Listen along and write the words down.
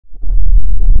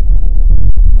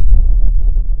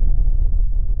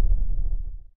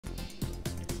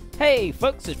Hey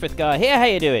folks, it's Frithgar here, how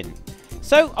you doing?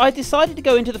 So I decided to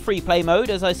go into the free play mode,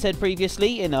 as I said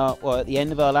previously in our, well, at the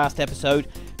end of our last episode,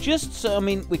 just so, I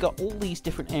mean, we got all these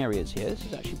different areas here. This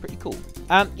is actually pretty cool.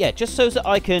 Yeah, just so that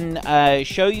I can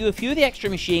show you a few of the extra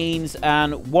machines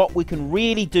and what we can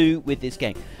really do with this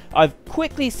game. I've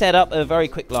quickly set up a very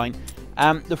quick line.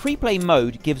 The free play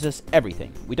mode gives us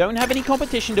everything. We don't have any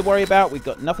competition to worry about. We've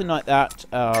got nothing like that.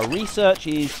 Our research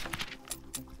is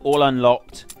all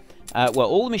unlocked. Well,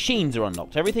 all the machines are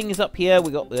unlocked. Everything is up here.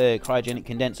 We've got the cryogenic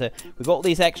condenser. We've got all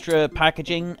these extra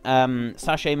packaging,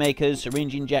 sachet makers,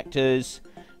 syringe injectors.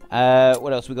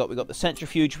 What else we got? We got the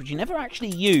centrifuge, which you never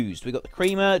actually used. We got the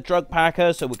creamer, drug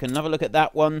packer, so we can have a look at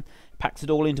that one. Packs it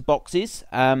all into boxes,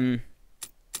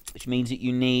 which means that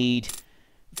you need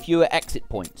fewer exit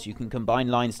points. You can combine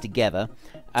lines together.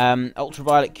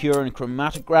 Ultraviolet cure and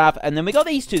chromatograph. And then we got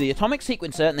these two, the atomic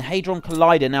sequencer and the hadron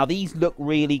collider. Now these look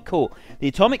really cool. The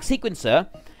atomic sequencer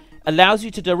allows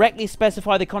you to directly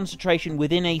specify the concentration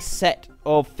within a set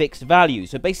of fixed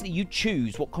values. So basically you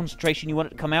choose what concentration you want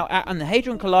it to come out at. And the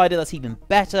hadron collider, that's even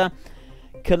better.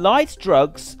 Collides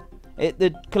drugs.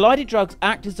 The collided drugs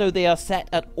act as though they are set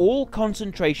at all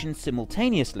concentrations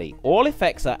simultaneously. All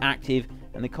effects are active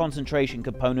and the concentration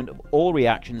component of all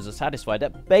reactions are satisfied.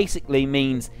 That basically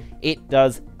means it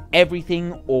does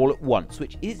everything all at once,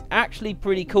 which is actually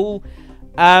pretty cool.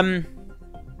 Well,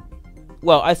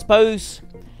 I suppose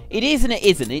it is and it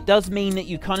isn't. It does mean that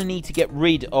you kind of need to get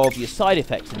rid of your side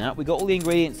effects in that. We've got all the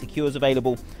ingredients, the cures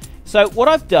available. So what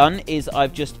I've done is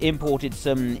I've just imported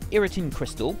some iritin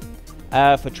crystal.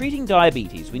 For treating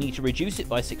diabetes, we need to reduce it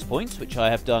by 6 points, which I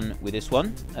have done with this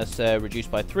one. That's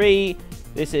reduced by 3.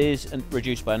 This is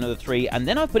reduced by another 3. And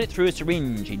then I've put it through a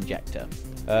syringe injector.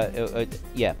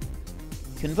 Yeah.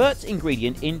 Converts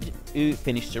ingredient into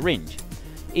finished syringe.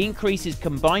 Increases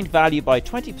combined value by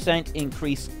 20%.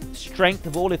 Increase strength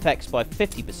of all effects by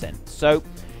 50%. So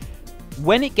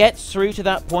when it gets through to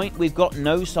that point, we've got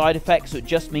no side effects. So it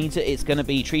just means that it's going to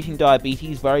be treating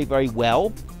diabetes very, very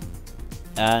well.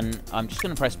 And I'm just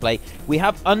going to press play. We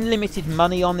have unlimited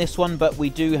money on this one, but we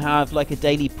do have like a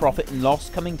daily profit and loss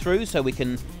coming through, so we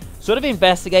can sort of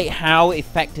investigate how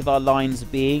effective our lines are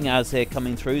being as they're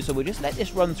coming through. So we'll just let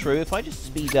this run through. If I just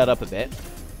speed that up a bit,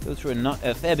 go through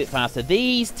a fair bit faster.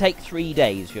 These take 3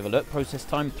 days. If you have a look, process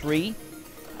time 3,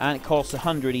 and it costs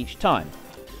 100 each time.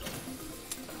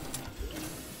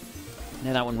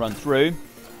 Now that one run through,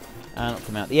 and it'll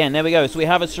come out at the end. There we go. So we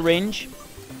have a syringe.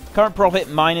 Current profit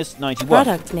minus 91.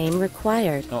 Product name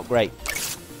required. Not great.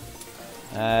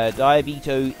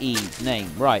 Diabeto E's name.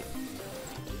 Right.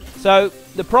 So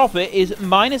the profit is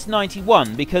minus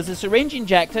 91 because the syringe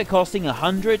injector costing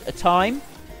 100 a time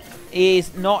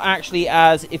is not actually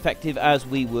as effective as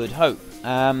we would hope.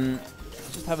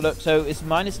 Let's just have a look. So it's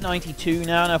minus 92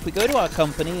 now. Now if we go to our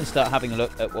company and start having a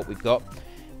look at what we've got,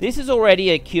 this is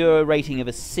already a cure rating of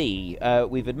a C.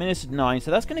 We've administered 9,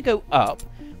 so that's going to go up.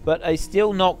 But it's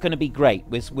still not going to be great.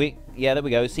 Yeah, there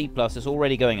we go. C+, it's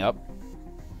already going up.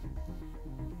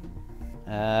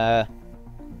 Is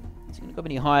it going to go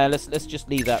any higher? Let's just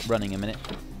leave that running a minute.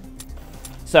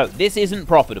 So, this isn't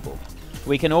profitable.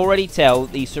 We can already tell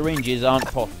these syringes aren't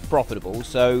profitable.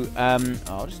 So,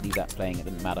 I'll just leave that playing. It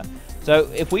doesn't matter. So,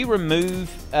 if we remove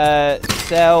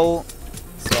sell,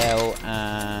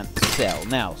 and sell.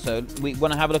 Now, so we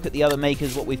want to have a look at the other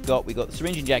makers, what we've got. We've got the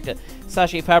syringe injector.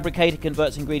 Sachet fabricator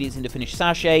converts ingredients into finished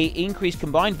sachet. Increased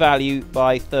combined value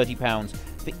by £30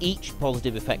 for each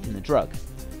positive effect in the drug.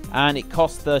 And it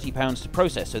costs £30 to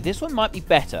process. So this one might be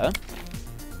better.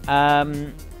 How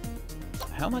am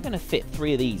I going to fit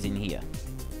 3 of these in here?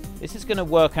 This is going to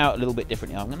work out a little bit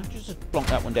differently. I'm going to just plonk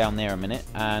that one down there a minute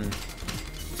and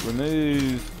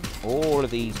remove all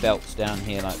of these belts down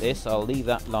here like this. I'll leave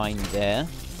that line there.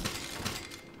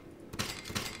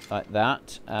 Like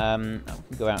that. That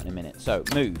can go out in a minute. So,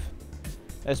 move.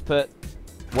 Let's put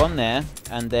one there,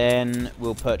 and then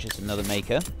we'll purchase another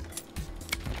maker.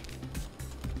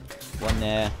 One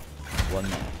there, one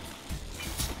there.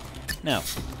 Now,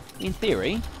 in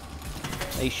theory,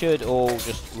 they should all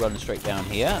just run straight down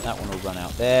here. That one will run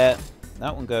out there.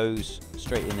 That one goes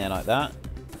straight in there like that.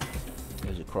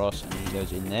 Goes across and he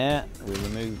goes in there. We'll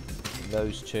remove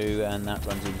those 2 and that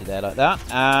runs into there like that,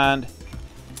 and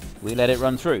we let it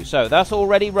run through. So that's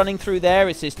already running through there.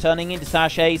 It's just turning into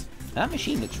sachets. That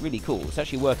machine looks really cool. It's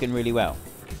actually working really well.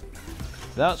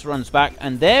 That runs back,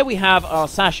 and there we have our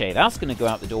sachet. That's going to go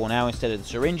out the door now instead of the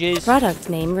syringes. Product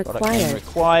name required. Product name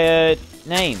required.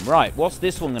 Name. Right, what's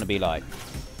this one going to be like?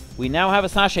 We now have a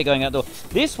sachet going out the door.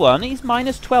 This one is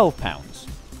minus £12,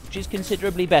 which is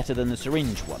considerably better than the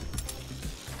syringe one.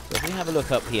 So if we have a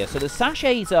look up here. So the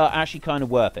sachets are actually kind of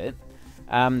worth it.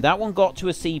 That one got to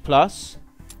a C+,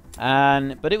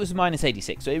 but it was minus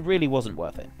 86, so it really wasn't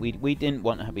worth it. We didn't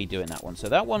want to be doing that one. So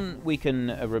that one we can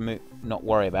not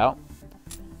worry about.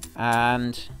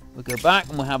 And we'll go back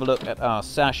and we'll have a look at our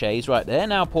sachets. Right, they're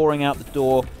now pouring out the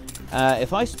door.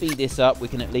 If I speed this up, we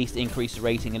can at least increase the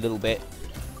rating a little bit.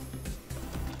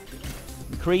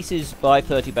 Increases by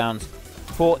 30 pounds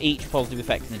for each positive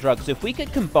effect in the drug. So if we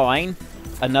could combine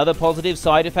another positive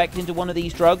side effect into one of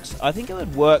these drugs, I think it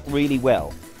would work really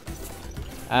well.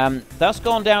 That's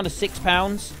gone down to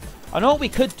 £6. I know what we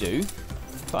could do.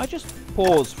 If I just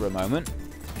pause for a moment.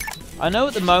 I know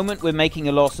at the moment we're making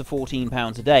a loss of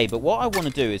 £14 a day, but what I want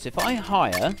to do is if I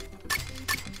hire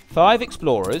 5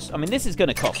 explorers, I mean this is going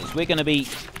to cost us. We're going to be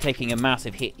taking a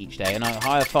massive hit each day, and I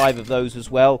hire 5 of those as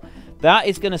well. That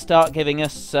is going to start giving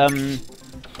us some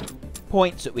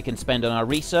points that we can spend on our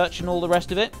research and all the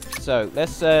rest of it. So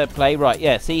let's play. Right,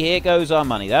 yeah, see, here goes our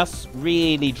money. That's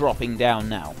really dropping down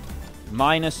now.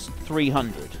 Minus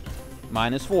 300.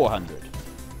 Minus 400.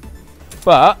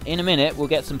 But in a minute, we'll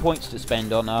get some points to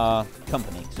spend on our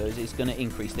company. So it's going to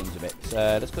increase things a bit. So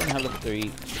let's go and have a look at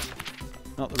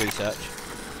not the research.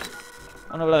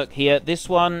 I want to look here. This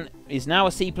one is now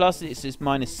a C+. It's just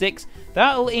minus 6.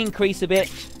 That'll increase a bit.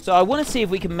 So I want to see if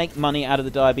we can make money out of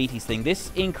the diabetes thing.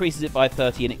 This increases it by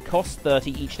 30, and it costs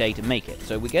 30 each day to make it.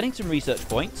 So we're getting some research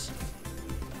points.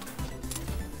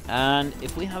 And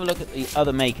if we have a look at the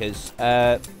other makers,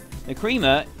 the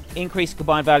creamer increased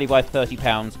combined value by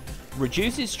 £30,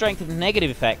 reduces strength of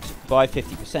negative effect by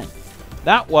 50%.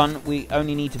 That one, we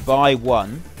only need to buy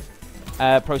one.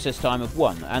 Process time of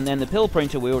 1. And then the pill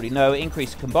printer, we already know,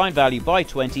 increased combined value by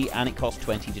 20, and it costs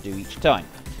 20 to do each time.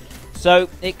 So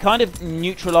it kind of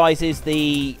neutralizes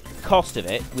the cost of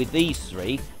it with these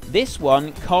 3. This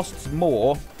one costs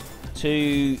more to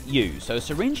use. So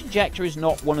syringe injector is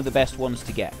not one of the best ones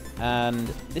to get. And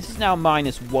this is now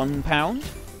minus £1.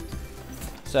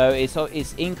 So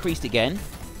it's increased again.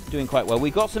 Doing quite well.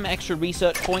 We've got some extra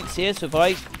research points here. So if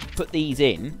I put these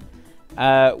in,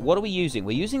 what are we using?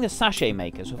 We're using the sachet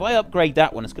maker. So if I upgrade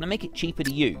that one, it's going to make it cheaper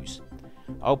to use.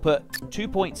 I'll put 2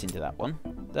 points into that one.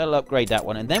 That'll upgrade that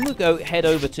one. And then we'll head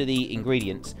over to the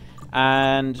ingredients.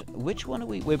 And which one are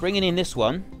we? We're bringing in this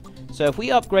one. So if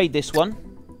we upgrade this one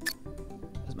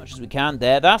as much as we can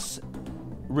there, that's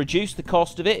reduced the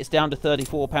cost of it. It's down to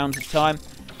 £34 a time.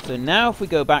 So now if we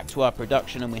go back to our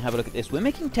production and we have a look at this, we're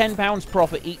making £10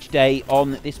 profit each day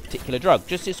on this particular drug.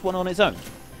 Just this one on its own,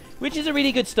 which is a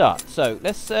really good start. So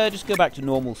let's just go back to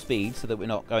normal speed so that we're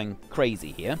not going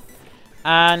crazy here.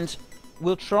 And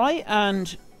we'll try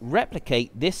and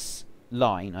replicate this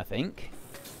line, I think,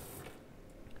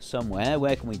 somewhere.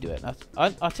 Where can we do it?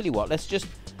 I'll tell you what, let's just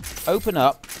open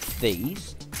up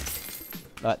these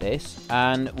like this,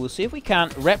 and we'll see if we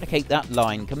can replicate that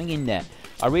line coming in there.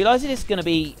 I realise it's going to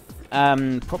be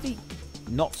probably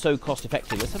not so cost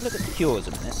effective. Let's have a look at the cures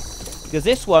a minute. Because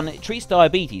this one, it treats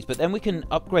diabetes, but then we can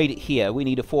upgrade it here. We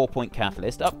need a 4-point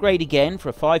catalyst. Upgrade again for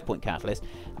a 5-point catalyst.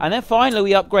 And then finally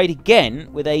we upgrade again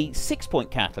with a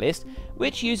 6-point catalyst,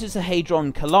 which uses a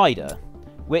Hadron Collider,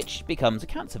 which becomes a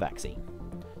cancer vaccine.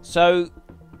 So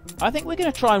I think we're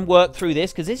going to try and work through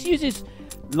this, because this uses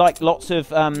like lots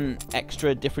of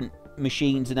extra different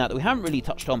machines and that we haven't really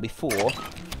touched on before.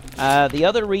 The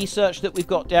other research that we've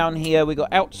got down here, we've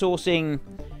got outsourcing.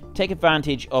 Take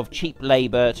advantage of cheap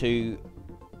labour to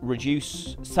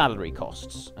reduce salary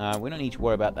costs. We don't need to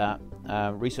worry about that.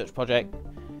 Research project,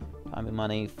 time and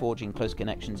money, forging close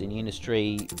connections in the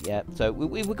industry. Yeah, so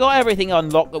we've got everything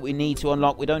unlocked that we need to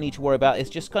unlock. We don't need to worry about it. It's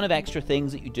just kind of extra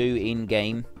things that you do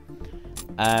in-game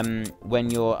when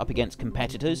you're up against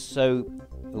competitors. So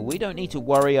we don't need to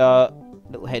worry our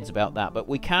little heads about that. But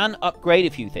we can upgrade a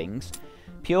few things,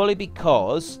 purely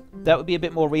because that would be a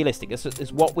bit more realistic.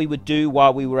 It's what we would do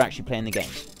while we were actually playing the game.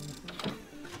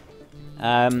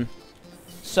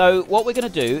 So what we're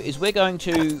going to do is we're going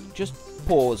to just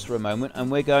pause for a moment,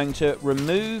 and we're going to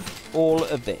remove all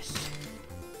of this.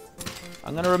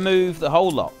 I'm going to remove the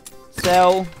whole lot.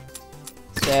 Sell,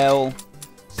 sell,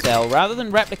 sell. Rather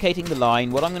than replicating the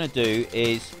line, what I'm going to do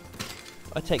is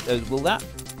I take those. Will that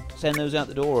send those out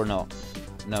the door or not?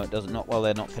 No, it doesn't. Not while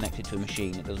they're not connected to a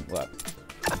machine. It doesn't work.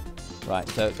 Right,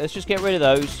 so let's just get rid of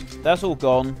those. That's all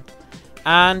gone.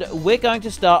 And we're going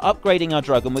to start upgrading our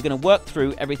drug, and we're going to work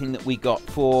through everything that we got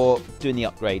for doing the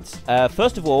upgrades.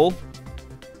 First of all,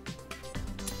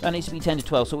 that needs to be 10 to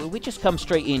 12. So we just come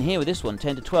straight in here with this one,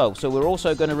 10 to 12. So we're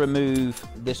also going to remove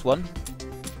this one.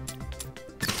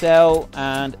 Sell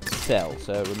and sell.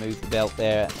 So remove the belt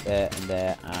there, there, and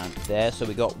there, and there. So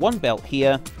we got one belt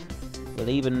here. We'll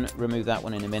even remove that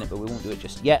one in a minute, but we won't do it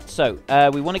just yet. So,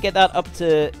 we want to get that up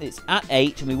to... It's at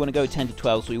 8, and we want to go 10 to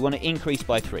 12, so we want to increase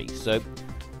by 3. So,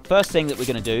 first thing that we're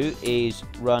going to do is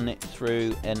run it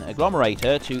through an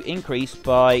agglomerator to increase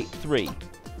by 3.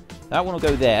 That one will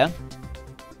go there.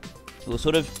 We'll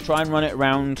sort of try and run it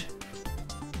around...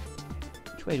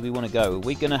 Which way do we want to go? Are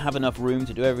we going to have enough room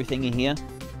to do everything in here?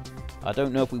 I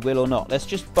don't know if we will or not. Let's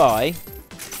just buy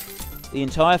the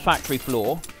entire factory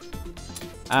floor.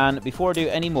 And before I do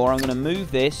any more, I'm going to move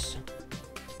this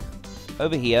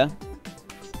over here.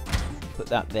 Put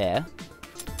that there.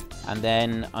 And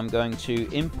then I'm going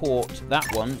to import that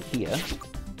one here.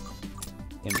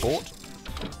 Import.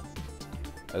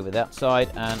 Over that side.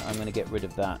 And I'm going to get rid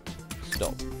of that.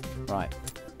 Stop. Right.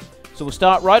 So we'll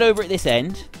start right over at this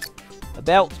end. A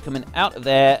belt coming out of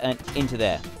there and into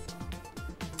there.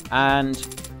 And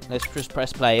let's just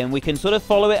press play. And we can sort of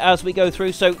follow it as we go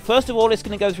through. So first of all, it's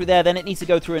going to go through there. Then it needs to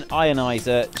go through an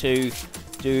ionizer to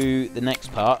do the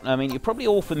next part. I mean, you're probably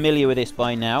all familiar with this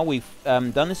by now. We've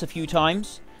done this a few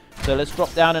times. So let's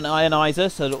drop down an ionizer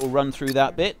so that it will run through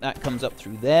that bit. That comes up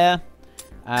through there.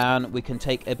 And we can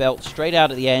take a belt straight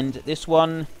out at the end. This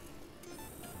one...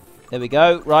 There we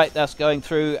go. Right, that's going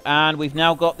through. And we've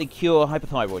now got the cure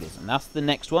hypothyroidism. That's the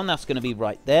next one. That's going to be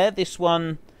right there. This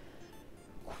one,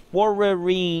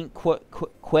 querine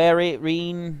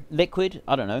liquid.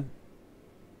 I don't know.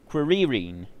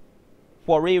 Querine.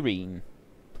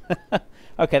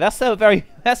 Okay, that's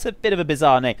a bit of a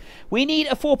bizarre name. We need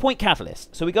a 4-point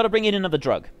catalyst. So we've got to bring in another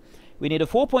drug. We need a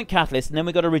 4-point catalyst, and then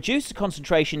we've got to reduce the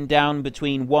concentration down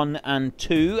between 1 and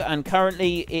 2. And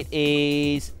currently it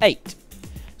is 8.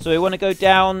 So we want to go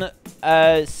down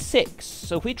 6.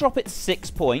 So if we drop it 6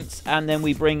 points and then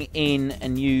we bring in a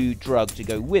new drug to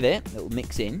go with it, it'll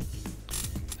mix in.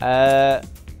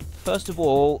 First of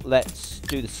all, let's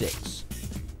do the 6.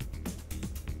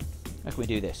 How can we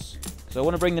do this? So I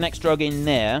want to bring the next drug in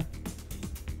there.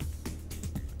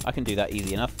 I can do that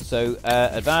easy enough. So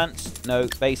advanced, no,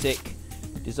 basic,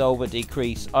 dissolver,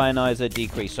 decrease, ionizer,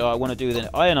 decrease. So I want to do the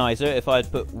ionizer. If I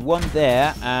put one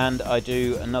there and I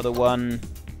do another one...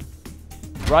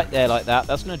 right there like that,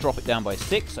 that's going to drop it down by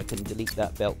 6. I can delete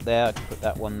that belt there, I can put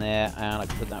that one there, and I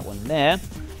can put that one there.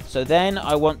 So then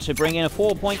I want to bring in a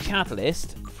 4-point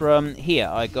catalyst from here.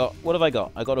 What have I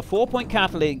got? I got a 4-point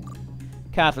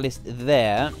catalyst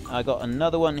there. I got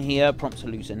another one here, prompts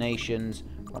hallucinations,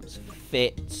 prompts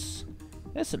fits.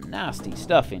 There's some nasty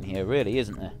stuff in here, really,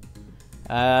 isn't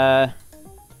there?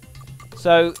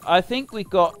 So I think we've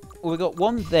got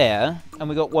one there, and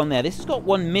we got one there. This has got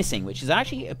one missing, which is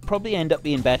actually probably end up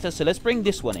being better. So let's bring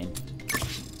this one in.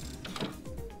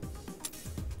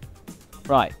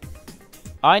 Right.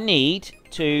 I need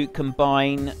to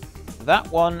combine that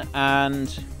one and...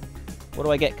 what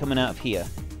do I get coming out of here?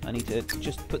 I need to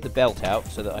just put the belt out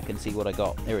so that I can see what I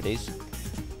got. There it is.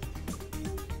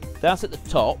 That's at the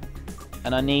top.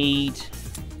 And I need...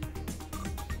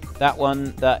 that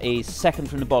one that is second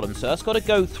from the bottom. So that's got to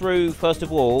go through, first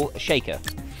of all, a shaker.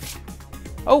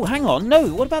 Oh, hang on.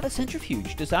 No, what about the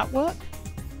centrifuge? Does that work?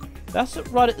 That's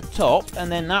right at the top,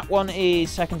 and then that one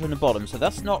is second from the bottom. So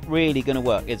that's not really going to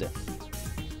work, is it?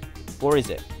 Or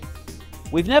is it?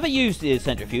 We've never used the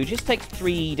centrifuge. This takes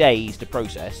 3 days to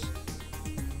process.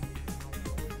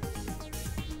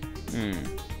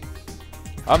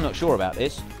 I'm not sure about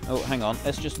this. Oh, hang on.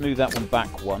 Let's just move that one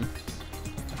back one.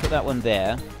 Put that one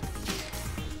there.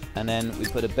 And then we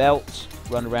put a belt,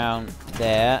 run around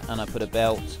there, and I put a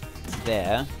belt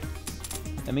there.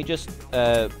 Let me just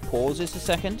pause this a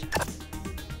second.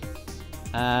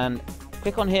 And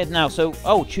click on here now. So,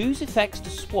 oh, choose effects to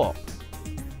swap.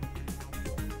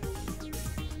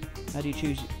 How do you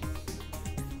choose it?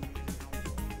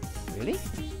 Really?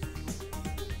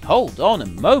 Hold on a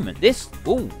moment. This...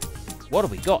 ooh, what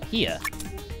have we got here?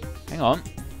 Hang on.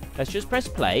 Let's just press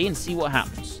play and see what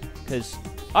happens. Because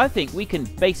I think we can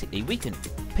basically, we can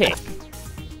pick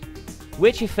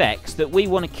which effects that we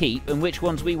want to keep and which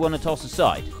ones we want to toss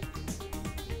aside.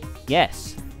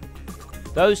 Yes.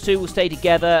 Those two will stay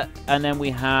together, and then we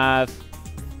have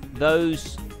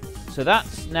those. So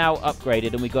that's now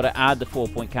upgraded, and we've got to add the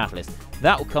 4-point catalyst.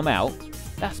 That will come out.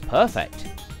 That's perfect.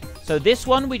 So this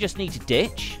one we just need to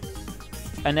ditch,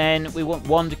 and then we want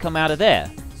one to come out of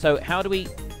there. So how do we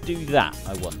do that,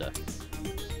 I wonder?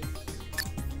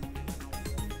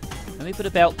 Let me put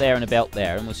a belt there and a belt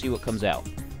there, and we'll see what comes out.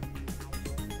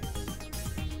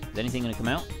 Is anything going to come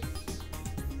out?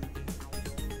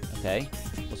 Okay.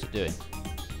 What's it doing?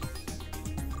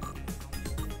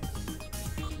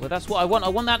 Well, that's what I want. I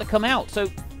want that to come out. So,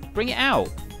 bring it out.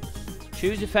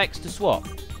 Choose effects to swap.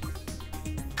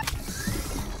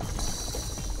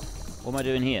 What am I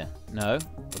doing here? No,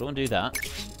 I don't want to do that.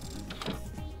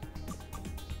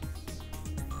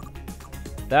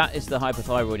 That is the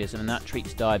hypothyroidism, and that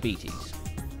treats diabetes.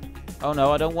 Oh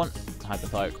no, I don't want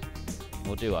hypothyroid.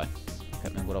 Or do I? I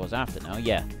can't remember what I was after now.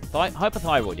 Yeah,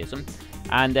 hypothyroidism.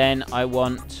 And then I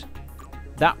want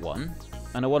that one,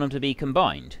 and I want them to be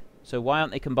combined. So why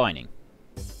aren't they combining?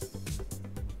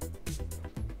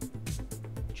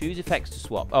 Choose effects to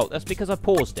swap. Oh, that's because I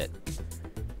paused it.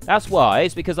 That's why.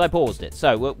 It's because I paused it.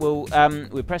 So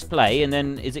we'll press play, and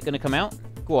then is it going to come out?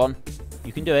 Go on.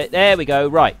 You can do it. There we go.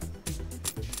 Right.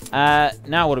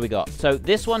 Now what do we got? So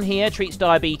this one here treats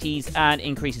diabetes and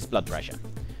increases blood pressure.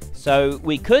 So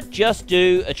we could just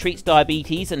do a treats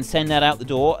diabetes and send that out the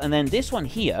door. And then this one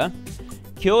here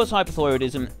cures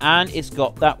hypothyroidism, and it's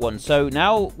got that one. So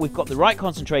now we've got the right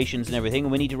concentrations and everything,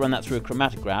 and we need to run that through a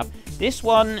chromatograph. This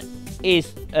one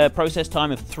is a process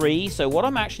time of 3. So what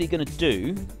I'm actually going to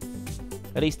do,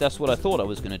 at least that's what I thought I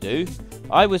was going to do.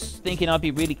 I was thinking I'd be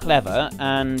really clever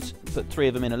and put 3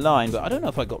 of them in a line, but I don't know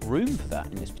if I got room for that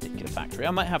in this particular factory.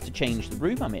 I might have to change the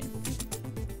room I'm in.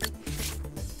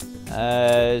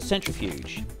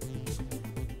 Centrifuge.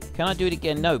 Can I do it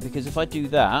again? No, because if I do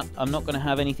that, I'm not going to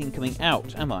have anything coming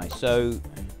out, am I? So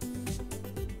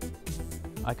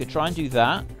I could try and do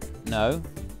that. No.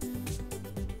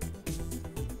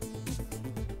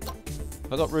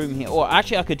 Have I got room here? Or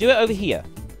actually, I could do it over here.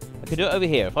 I could do it over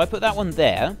here. If I put that one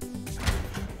there,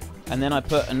 and then I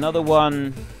put another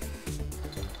one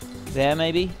there,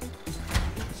 maybe?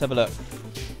 Let's have a look.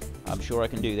 I'm sure I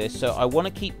can do this. So I want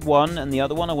to keep one, and the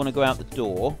other one I want to go out the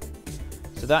door.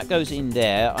 So that goes in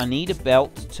there. I need a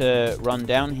belt to run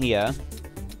down here.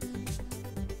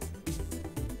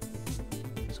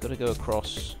 It's got to go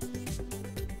across.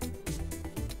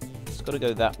 It's got to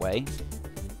go that way.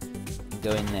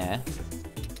 Go in there.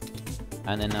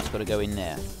 And then that's got to go in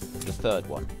there. The third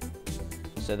one.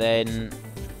 So then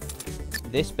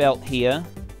this belt here,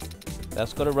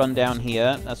 that's got to run down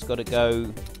here. That's got to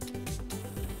go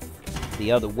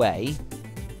the other way.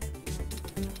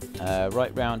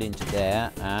 Right round into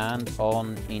there and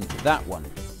on into that one.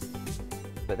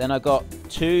 But then I've got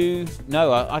 2...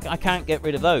 No, I can't get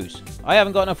rid of those. I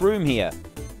haven't got enough room here.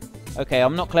 Okay,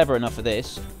 I'm not clever enough for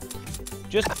this.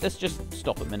 Let's just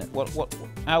stop a minute.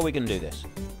 How are we going to do this?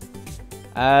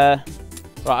 Right,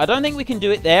 I don't think we can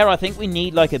do it there. I think we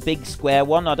need like a big square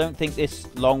one. I don't think this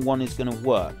long one is going to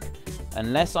work.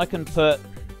 Unless I can put...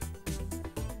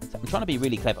 I'm trying to be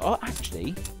really clever. Oh,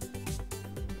 actually...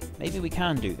 Maybe we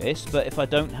can do this, but if I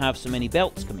don't have so many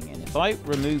belts coming in. If I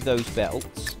remove those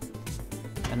belts,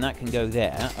 and that can go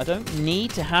there, I don't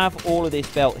need to have all of this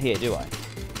belt here, do I?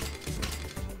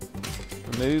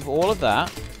 Remove all of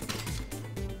that.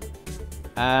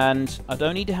 And I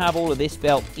don't need to have all of this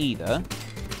belt either.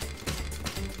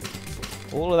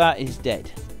 All of that is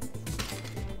dead.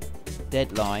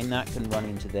 Dead line, that can run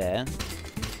into there.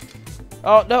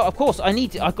 Oh, no, of course,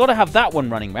 I've got to have that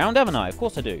one running round, haven't I? Of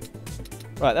course I do.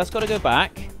 Right, that's got to go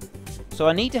back. So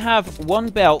I need to have one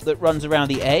belt that runs around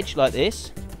the edge like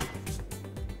this.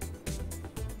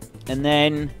 And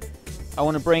then I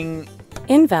want to bring...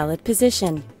 Invalid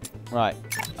position. Right,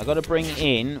 I got to bring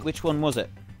in... Which one was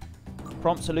it?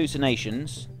 Prompts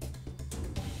hallucinations.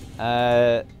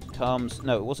 Tom's...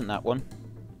 No, it wasn't that one.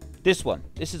 This one.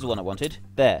 This is the one I wanted.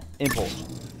 There, import.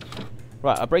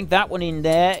 Right, I bring that one in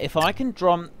there. If I can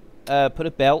put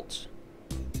a belt...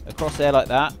 across there like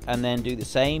that, and then do the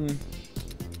same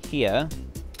here.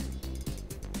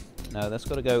 No, that's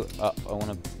got to go up. I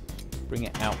want to bring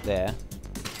it out there.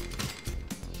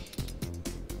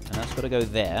 And that's got to go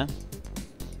there.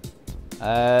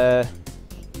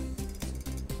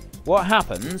 What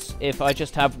happens if I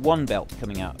just have one belt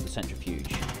coming out of the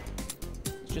centrifuge?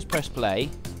 Let's just press play.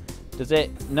 Does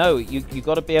it... No, you've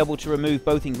got to be able to remove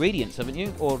both ingredients, haven't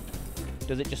you? Or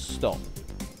does it just stop?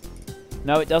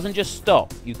 No, it doesn't just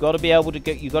stop. You've got to be able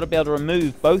to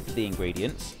remove both of the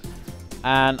ingredients,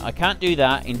 and I can't do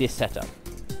that in this setup.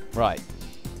 Right.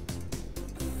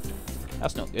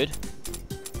 That's not good.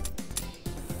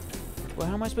 Well,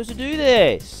 how am I supposed to do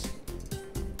this?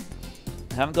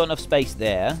 I haven't got enough space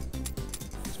there.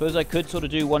 I suppose I could sort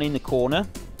of do one in the corner.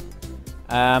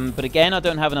 But again, I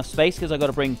don't have enough space because I've got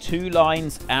to bring 2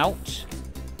 lines out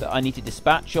that I need to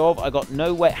dispatch of. I got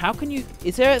no way. How can you...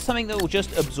 Is there something that will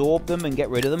just absorb them and get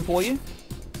rid of them for you?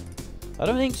 I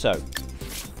don't think so.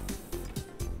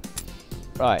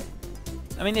 Right.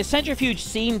 I mean, the centrifuge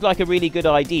seemed like a really good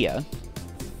idea.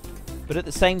 But at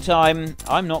the same time,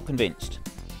 I'm not convinced.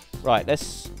 Right,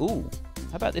 let's... Ooh.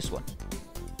 How about this one?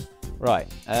 Right.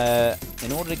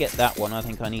 In order to get that one, I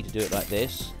think I need to do it like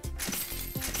this.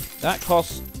 That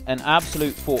costs an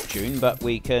absolute fortune, but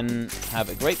we can have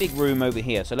a great big room over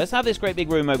here. So let's have this great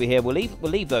big room over here. We'll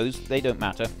leave those. They don't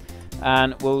matter.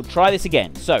 And we'll try this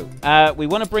again. So, we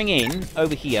want to bring in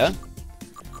over here.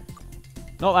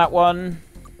 Not that one.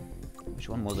 Which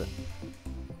one was it?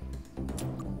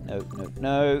 No, no,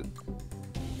 no.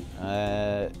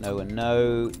 No and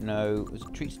no. No. Was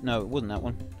it trees? No, it wasn't that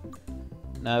one.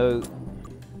 No.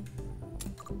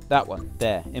 That one.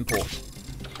 There. Import.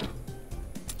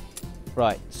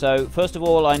 Right, so first of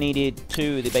all I needed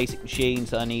 2 of the basic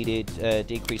machines. I needed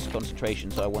decreased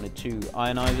concentration, so I wanted 2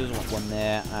 ionizers. I want one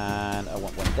there and I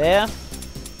want one there.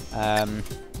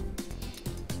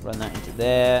 Run that into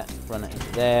there, run that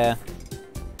into there.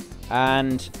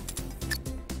 And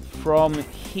from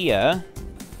here,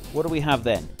 what do we have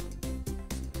then?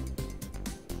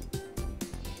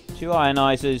 2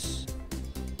 ionizers.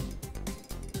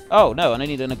 Oh no, I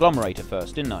needed an agglomerator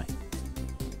first, didn't I?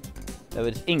 That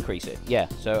would increase it, yeah.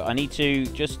 So I need to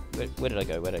just... Where did I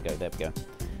go? Where did I go? There we go.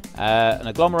 An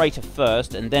agglomerator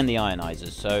first, and then the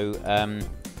ionizers. So,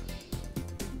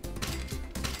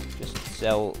 just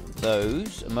sell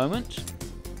those a moment.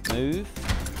 Move.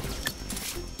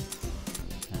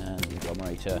 And the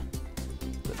agglomerator.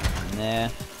 Put that in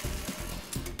there.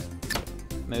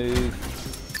 Move.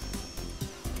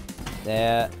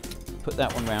 There. Put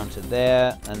that one round to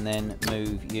there, and then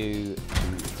move you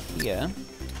to here.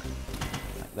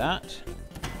 That,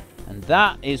 and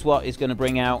that is what is going to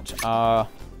bring out our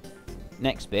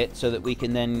next bit, so that we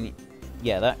can then,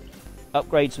 yeah, that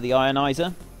upgrades for the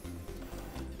ionizer,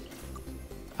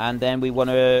 and then we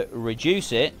want to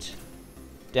reduce it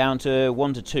down to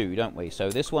 1 to 2, don't we? So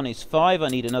this one is 5. I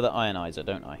need another ionizer,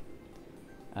 don't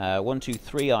I? 1, 2,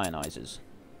 3 ionizers.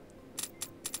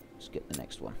 Let's get the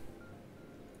next one.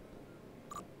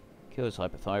 Cures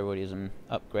hypothyroidism.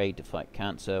 Upgrade to fight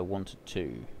cancer. 1 to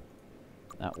 2.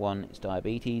 That one is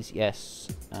diabetes, yes,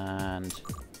 and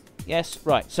yes.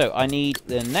 Right, so I need,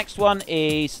 the next one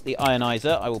is the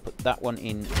ionizer. I will put that one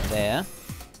in there.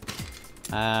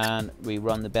 And we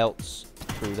run the belts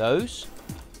through those.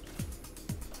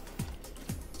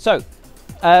 So,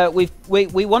 we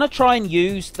want to try and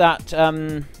use that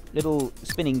little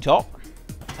spinning top.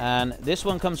 And this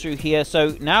one comes through here.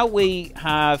 So now we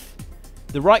have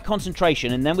the right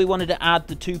concentration, and then we wanted to add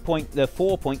the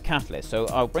 4-point catalyst. So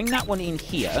I'll bring that one in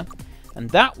here, and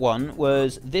that one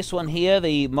was this one here,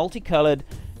 the multicolored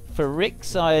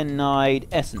ferricyanide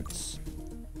essence.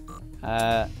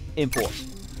 Import.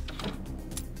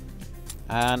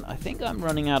 And I think I'm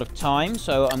running out of time,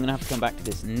 so I'm going to have to come back to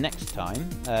this next time.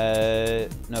 No,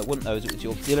 it wasn't those, it was the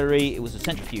auxiliary, it was a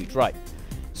centrifuge, right.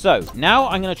 So now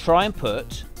I'm going to try and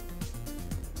put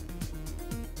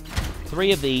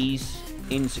 3 of these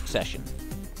in succession,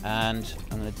 and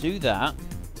I'm going to do that.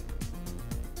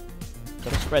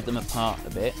 Got to spread them apart a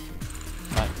bit,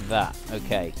 like that.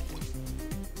 Okay.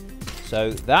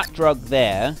 So that drug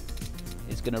there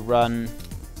is going to run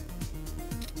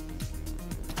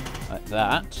like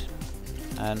that,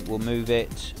 and we'll move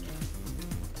it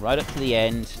right up to the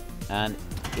end and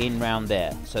in round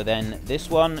there. So then this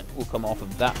one will come off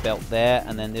of that belt there,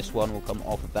 and then this one will come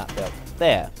off of that belt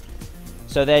there.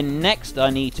 So then next I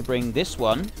need to bring this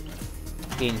one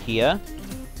in here.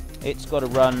 It's got to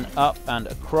run up and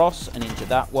across and into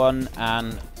that one,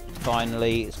 and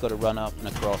finally it's got to run up and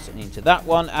across and into that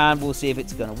one, and we'll see if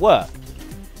it's going to work.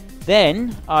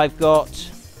 Then I've got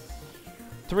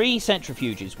 3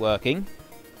 centrifuges working.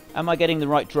 Am I getting the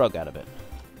right drug out of it?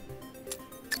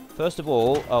 First of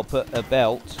all, I'll put a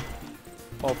belt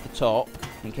off the top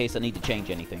in case I need to change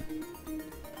anything.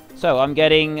 So I'm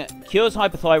getting cures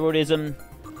hypothyroidism,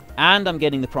 and I'm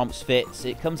getting the prompts fits.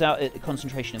 It comes out at a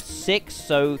concentration of 6,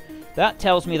 so that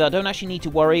tells me that I don't actually need to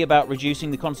worry about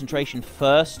reducing the concentration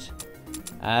first.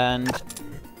 And,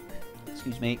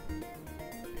 excuse me,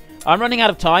 I'm running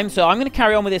out of time, so I'm going to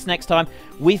carry on with this next time.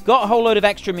 We've got a whole load of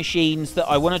extra machines that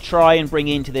I want to try and bring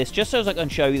into this, just so as I can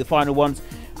show you the final ones.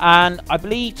 And I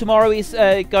believe tomorrow is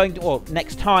going to, or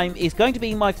next time, is going to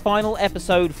be my final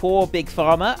episode for Big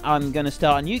Pharma. I'm going to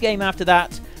start a new game after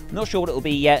that. I'm not sure what it will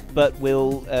be yet, but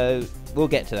we'll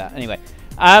get to that. Anyway,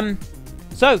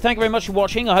 so thank you very much for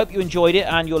watching. I hope you enjoyed it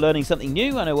and you're learning something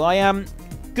new. I know I am.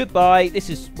 Goodbye. This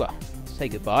is, well, say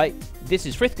goodbye. This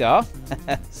is Frithgar.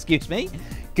 Excuse me.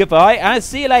 Goodbye, and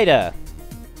see you later.